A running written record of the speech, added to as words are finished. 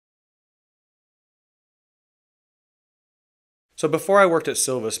So before I worked at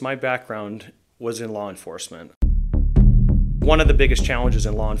Silvus, my background was in law enforcement. One of the biggest challenges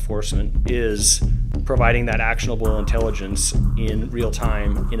in law enforcement is providing that actionable intelligence in real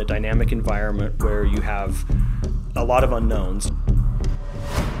time in a dynamic environment where you have a lot of unknowns.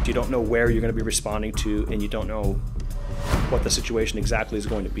 You don't know where you're going to be responding to, and you don't know what the situation exactly is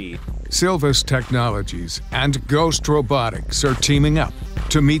going to be. Silvus Technologies and Ghost Robotics are teaming up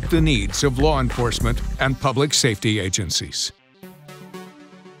to meet the needs of law enforcement and public safety agencies.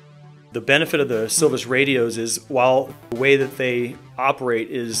 The benefit of the Silvus radios is, while the way that they operate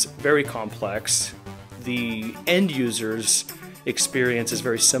is very complex, the end user's experience is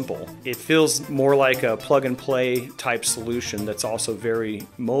very simple. It feels more like a plug-and-play type solution that's also very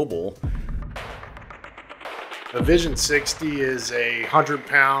mobile. The Vision 60 is a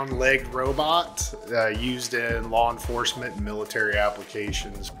 100-pound legged robot used in law enforcement and military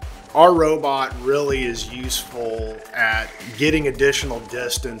applications. Our robot really is useful at getting additional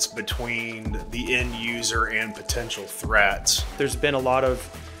distance between the end user and potential threats. There's been a lot of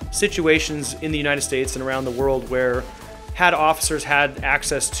situations in the United States and around the world where officers had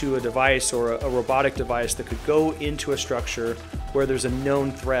access to a device or a robotic device that could go into a structure where there's a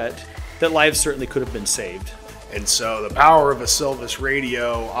known threat, that lives certainly could have been saved. And so the power of a Silvus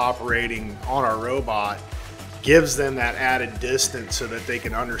radio operating on our robot gives them that added distance so that they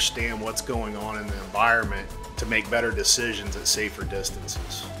can understand what's going on in the environment to make better decisions at safer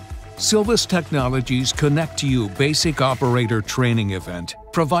distances. Silvus Technologies' ConnectU basic operator training event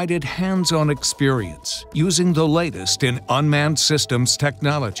provided hands-on experience using the latest in unmanned systems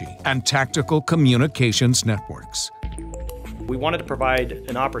technology and tactical communications networks. We wanted to provide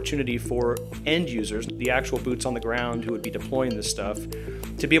an opportunity for end users, the actual boots on the ground who would be deploying this stuff,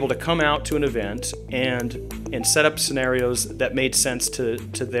 to be able to come out to an event and set up scenarios that made sense to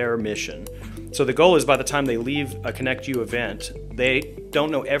their mission. So the goal is, by the time they leave a ConnectU event, they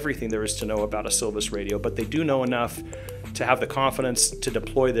don't know everything there is to know about a Silvus radio, but they do know enough to have the confidence to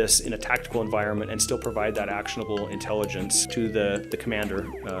deploy this in a tactical environment and still provide that actionable intelligence to the commander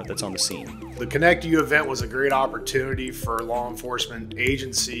that's on the scene. The ConnectU event was a great opportunity for law enforcement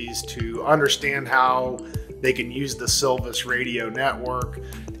agencies to understand how they can use the Silvus radio network.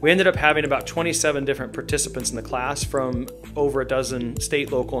 We ended up having about 27 different participants in the class from over a dozen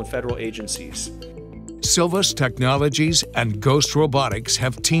state, local, and federal agencies. Silvus Technologies and Ghost Robotics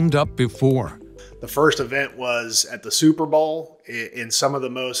have teamed up before. The first event was at the Super Bowl in some of the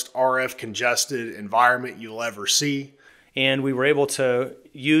most RF congested environment you'll ever see. And we were able to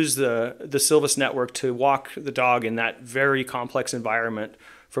use the Silvus network to walk the dog in that very complex environment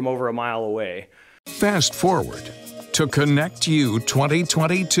from over a mile away. Fast forward to ConnectU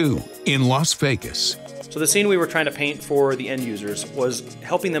 2022 in Las Vegas. So the scene we were trying to paint for the end users was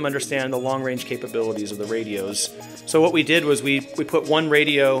helping them understand the long-range capabilities of the radios. So what we did was we put one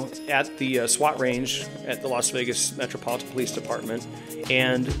radio at the SWAT range at the Las Vegas Metropolitan Police Department,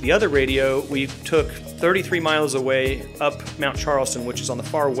 and the other radio we took 33 miles away up Mount Charleston, which is on the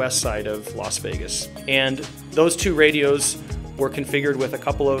far west side of Las Vegas. And those two radios were configured with a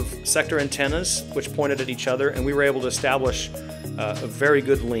couple of sector antennas which pointed at each other, and we were able to establish a very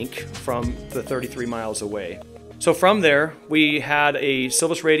good link from the 33 miles away. So from there, we had a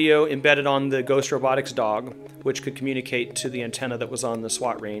Silvus radio embedded on the Ghost Robotics dog, which could communicate to the antenna that was on the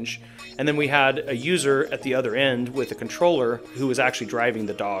SWAT range. And then we had a user at the other end with a controller who was actually driving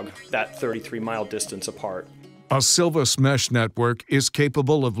the dog that 33-mile distance apart. A Silvus mesh network is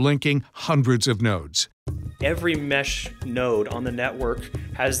capable of linking hundreds of nodes. Every mesh node on the network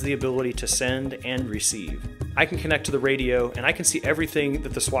has the ability to send and receive. I can connect to the radio and I can see everything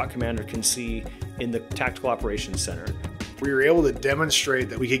that the SWAT commander can see in the Tactical Operations Center. We were able to demonstrate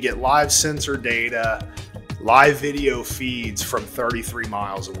that we could get live sensor data, live video feeds from 33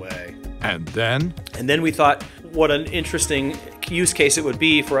 miles away. And then we thought what an interesting use case it would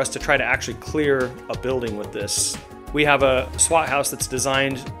be for us to try to actually clear a building with this. We have a SWAT house that's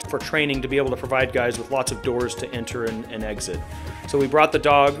designed for training to be able to provide guys with lots of doors to enter and exit. So we brought the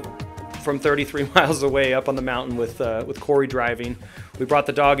dog from 33 miles away up on the mountain with Corey driving. We brought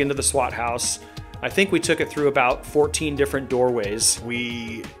the dog into the SWAT house. I think we took it through about 14 different doorways.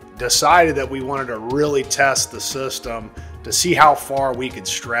 We decided that we wanted to really test the system to see how far we could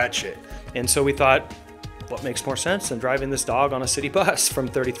stretch it. And so we thought, what makes more sense than driving this dog on a city bus from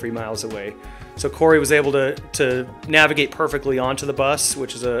 33 miles away? So Corey was able to navigate perfectly onto the bus,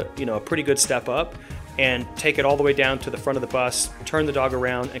 which is a pretty good step up, and take it all the way down to the front of the bus, turn the dog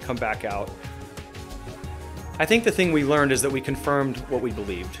around, and come back out. I think the thing we learned is that we confirmed what we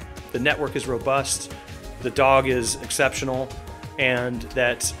believed. The network is robust, the dog is exceptional, and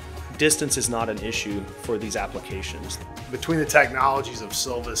that distance is not an issue for these applications. Between the technologies of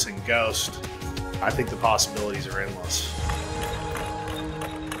Silvus and Ghost, I think the possibilities are endless.